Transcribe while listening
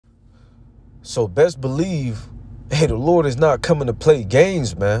So best believe, hey, the Lord is not coming to play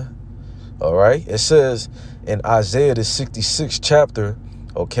games, man. All right. It says in Isaiah, the 66th chapter,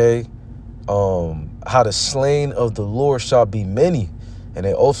 okay, how the slain of the Lord shall be many. And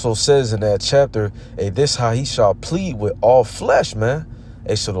it also says in that chapter, hey, this how he shall plead with all flesh, man.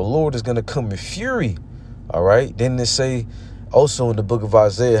 Hey, so the Lord is going to come in fury. All right. Then it say also in the book of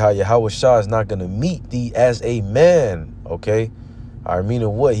Isaiah, how Yahweh Shah is not going to meet thee as a man. Okay. I mean,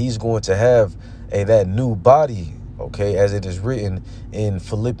 what he's going to have that new body. Okay. As it is written in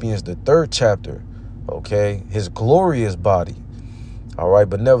Philippians, the 3rd chapter. Okay. His glorious body. All right.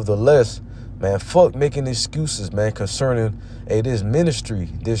 But nevertheless, man, fuck making excuses, man, concerning, hey, this ministry,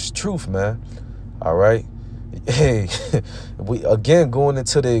 this truth, man. All right. Hey, we again going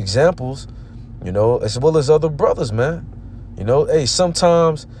into the examples, you know, as well as other brothers, man. You know, hey,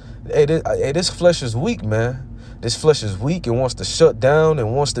 sometimes, hey, this flesh is weak, man. This flesh is weak and wants to shut down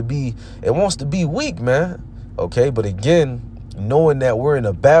and wants to be weak, man. Okay. But again, knowing that we're in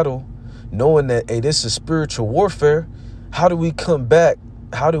a battle, knowing that, hey, this is spiritual warfare. How do we come back?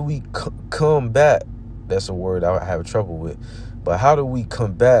 How do we combat? That's a word I have trouble with. But how do we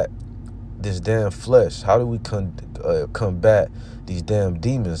combat this damn flesh? How do we combat these damn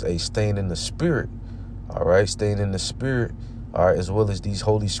demons? Staying in the spirit. All right. Staying in the spirit. All right. As well as these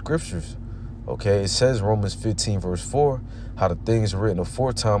holy scriptures. Okay. It says Romans 15 verse 4, how the things written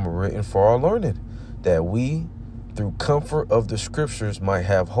aforetime are written for our learning, that we through comfort of the scriptures might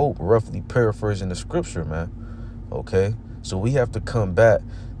have hope. Roughly paraphrasing the scripture, man. Okay. So we have to combat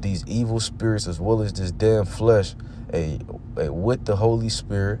these evil spirits as well as this damn flesh with the Holy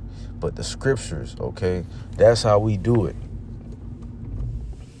Spirit, but the scriptures. Okay. That's how we do it.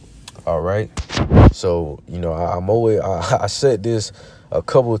 All right. So, you know, I said this a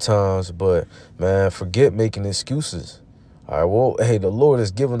couple of times, but man, forget making excuses. All right. Well, hey, the Lord has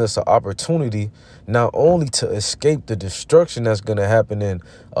given us an opportunity not only to escape the destruction that's going to happen in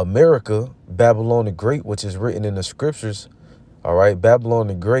America, Babylon the Great, which is written in the scriptures. All right. Babylon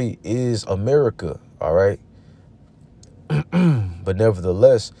the Great is America. All right. But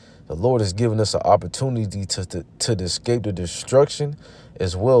nevertheless, the Lord has given us an opportunity to escape the destruction,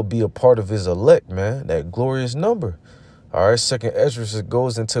 as well be a part of his elect, man. That glorious number. All right. Second Ezra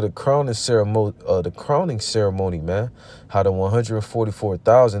goes into the crowning ceremony, man. How the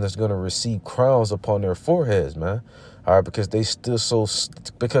 144,000 is going to receive crowns upon their foreheads, man. All right. Because they stood so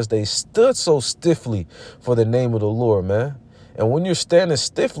stiffly for the name of the Lord, man. And when you're standing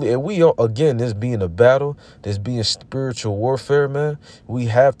stiffly, and we are, again, this being a battle, this being spiritual warfare, man, we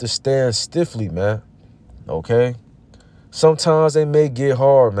have to stand stiffly, man. Okay. Sometimes they may get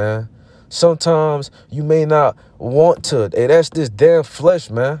hard, man. Sometimes you may not want to. Hey, that's this damn flesh,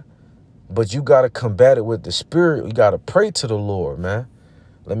 man. But you got to combat it with the spirit. You got to pray to the Lord, man.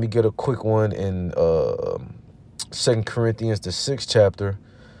 Let me get a quick one in 2 Corinthians, the 6th chapter,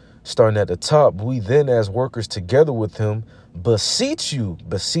 starting at the top. We then, as workers together with him, beseech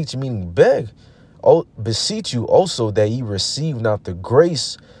meaning beg, beseech you also that ye receive not the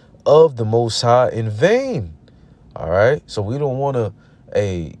grace of the Most High in vain. All right. So we don't want to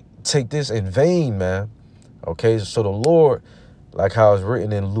take this in vain, man. Okay. So the Lord, like how it's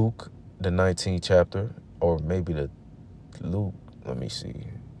written in Luke, the 19th chapter, or maybe the Luke. Let me see.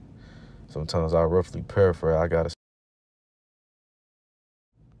 Sometimes I roughly paraphrase. I got to.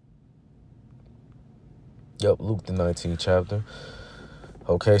 Yep. Luke, the 19th chapter.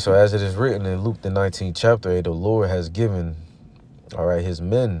 Okay. So as it is written in Luke, the 19th chapter, the Lord has given, all right, his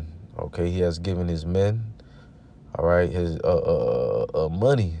men. Okay. He has given his men. All right, his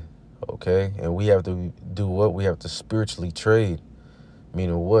money, okay, and we have to do what? We have to spiritually trade,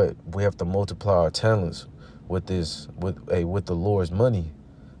 meaning what? We have to multiply our talents with the Lord's money,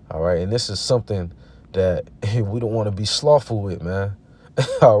 all right, and this is something that we don't want to be slothful with, man.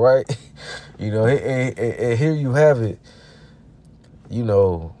 All right, you know, and here you have it. You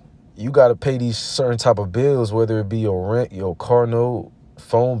know, you got to pay these certain type of bills, whether it be your rent, your car note,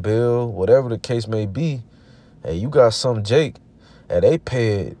 phone bill, whatever the case may be. Hey, you got some Jake, and they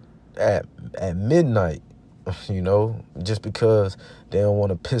pay it at midnight, you know, just because they don't want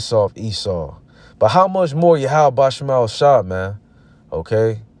to piss off Esau. But how much more Yahweh Shemal Shah, man?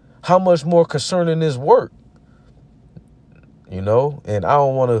 Okay, how much more concerning this work? You know, and I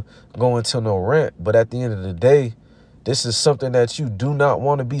don't want to go into no rant, but at the end of the day, this is something that you do not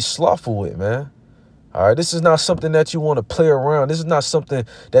want to be slothful with, man. All right, this is not something that you want to play around. This is not something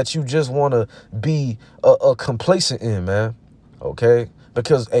that you just want to be complacent in, man. Okay,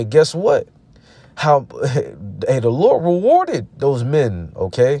 because hey, guess what? Hey, the Lord rewarded those men.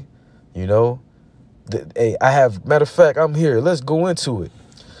 Okay, you know, hey, matter of fact, I'm here. Let's go into it.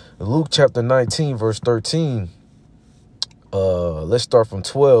 Luke chapter 19, verse 13. Let's start from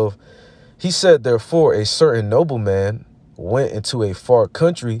 12. He said, therefore, a certain nobleman went into a far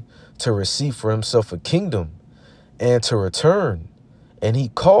country to receive for himself a kingdom and to return. And he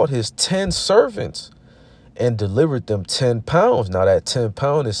called his 10 servants and delivered them 10 pounds. Now that 10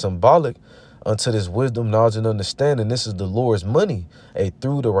 pound is symbolic unto this wisdom, knowledge, and understanding. This is the Lord's money,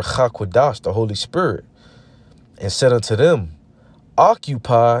 through the Rachakwadash, the Holy Spirit, and said unto them,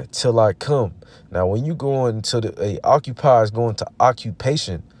 occupy till I come. Now, when you go into occupy is going to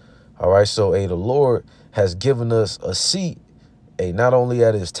occupation. All right. So, the Lord has given us a seat, not only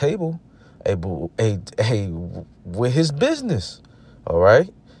at his table, with his business. All right.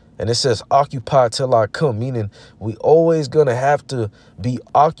 And it says occupy till I come, meaning we always going to have to be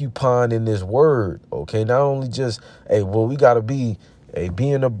occupying in this word. OK, not only just we got to be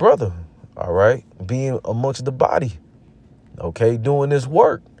being a brother. All right. Being amongst the body. OK, doing this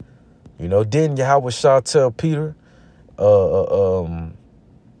work. Didn't Yahweh Shah tell Peter,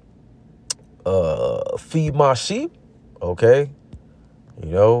 feed my sheep? OK,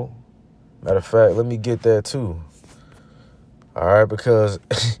 matter of fact, let me get that, too. All right, because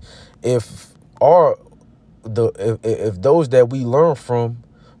if those that we learn from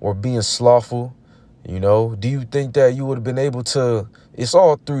were being slothful, do you think that you would have been able to? It's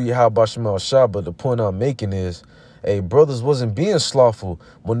all through Yahweh Shema Shah, but the point I'm making is, brothers wasn't being slothful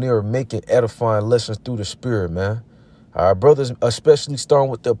when they were making edifying lessons through the Spirit, man. All right, brothers, especially starting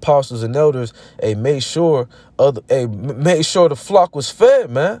with the apostles and elders, made sure the flock was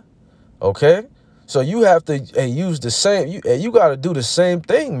fed, man. Okay. So you have to use the same, you got to do the same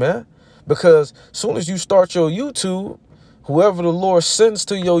thing, man, because as soon as you start your YouTube, whoever the Lord sends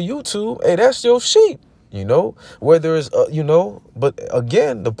to your YouTube, that's your sheep, whether it's, but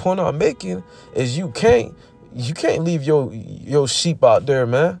again, the point I'm making is you can't leave your sheep out there,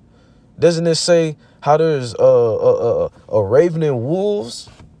 man. Doesn't it say how there's a raven and wolves,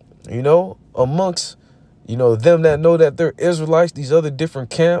 amongst them that know that they're Israelites, these other different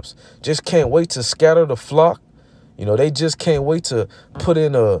camps just can't wait to scatter the flock. They just can't wait to put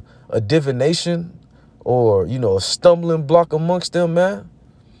in a divination or, a stumbling block amongst them, man.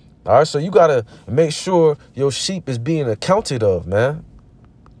 All right. So you got to make sure your sheep is being accounted of, man.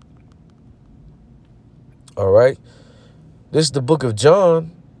 All right. This is the book of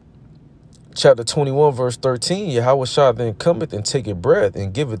John, chapter 21, verse 13. Yahweh Shah then cometh and taketh bread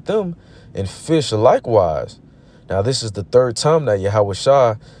and giveth them, and fish likewise. Now, this is the third time that Yahweh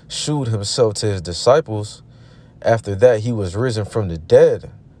Shah shewed himself to his disciples. After that, he was risen from the dead.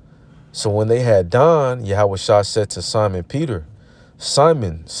 So when they had dined, Yahweh Shah said to Simon Peter,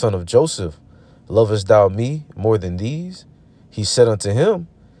 Simon, son of Joseph, lovest thou me more than these? He said unto him,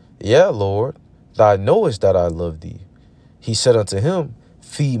 Yea, Lord, thou knowest that I love thee. He said unto him,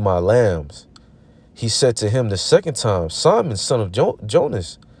 Feed my lambs. He said to him the second time, Simon, son of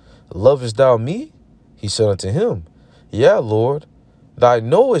Jonas, lovest thou me? He said unto him, Yea, Lord, thou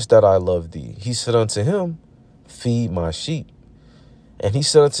knowest that I love thee. He said unto him, Feed my sheep. And he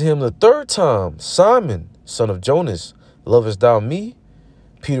said unto him the third time, Simon, son of Jonas, lovest thou me?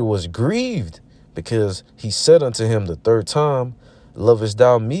 Peter was grieved because he said unto him the third time, Lovest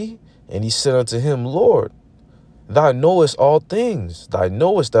thou me? And he said unto him, Lord, thou knowest all things. Thou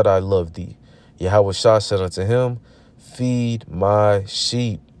knowest that I love thee. Yahweh Shah said unto him, Feed my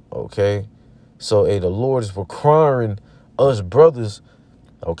sheep. Okay. So, the Lord is requiring us brothers,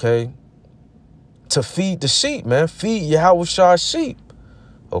 okay, to feed the sheep, man. Feed Yahweh Shah's sheep.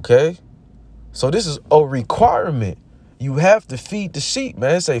 Okay. So this is a requirement. You have to feed the sheep,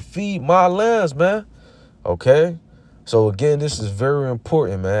 man. Say, feed my lambs, man. Okay. So again, this is very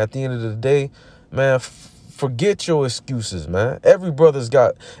important, man. At the end of the day, man, forget your excuses, man. Every brother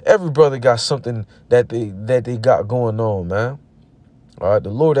got something that they got going on, man. All right. The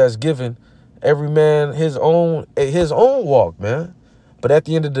Lord has given every man his own walk, man. But at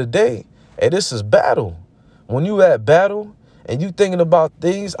the end of the day, this is battle. When you at battle and you thinking about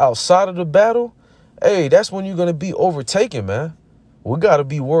things outside of the battle, that's when you're going to be overtaken, man. We got to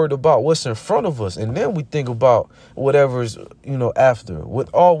be worried about what's in front of us. And then we think about whatever's, after,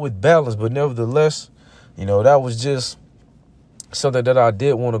 with balance. But nevertheless, that was just something that I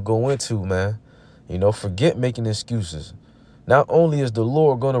did want to go into, man. Forget making excuses. Not only is the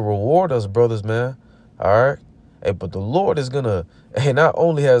Lord going to reward us, brothers, man. All right. But the Lord is going to, not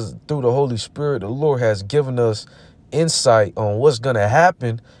only has through the Holy Spirit, the Lord has given us insight on what's going to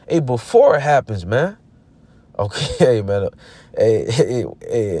happen, before it happens, man. Okay, man.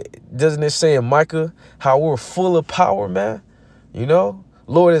 Doesn't it say in Micah how we're full of power, man?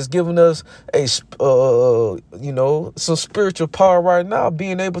 Lord has given us a, you know, some spiritual power right now,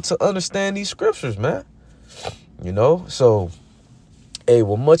 being able to understand these scriptures, man. You know, so, hey,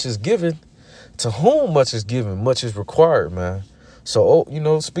 well, much is given. To whom much is given, much is required, man. So, you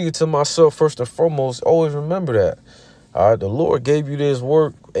know, speaking to myself first and foremost, always remember that. All right, the Lord gave you this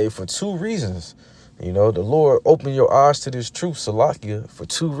work, for 2 reasons. You know, the Lord opened your eyes to this truth, Salakia, for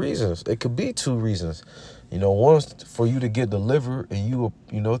 2 reasons. It could be 2 reasons. You know, one, for you to get delivered and you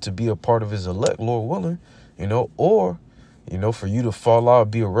know, to be a part of his elect, Lord willing, you know, or, you know, for you to fall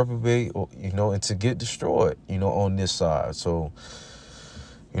out, be a reprobate, or, you know, and to get destroyed, you know, on this side. So,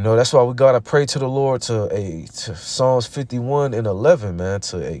 you know, that's why we got to pray to the Lord to Psalms 51:11, man,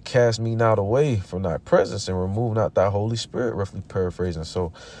 to cast me not away from thy presence and remove not thy Holy Spirit, roughly paraphrasing.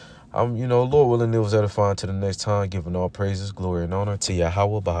 So, you know, Lord willing, it was edifying. To the next time, giving all praises, glory, and honor to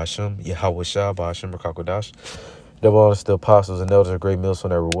Yahweh, Bahasham, Yahweh Shah, Bahasham, Rakakodash. Devil, honor, the apostles and elders, and great meals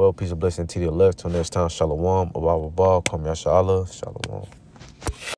on every well. Peace and blessing to the elect. Till next time, Shalom, Abba, Kwam Yasha Allah, Shalom.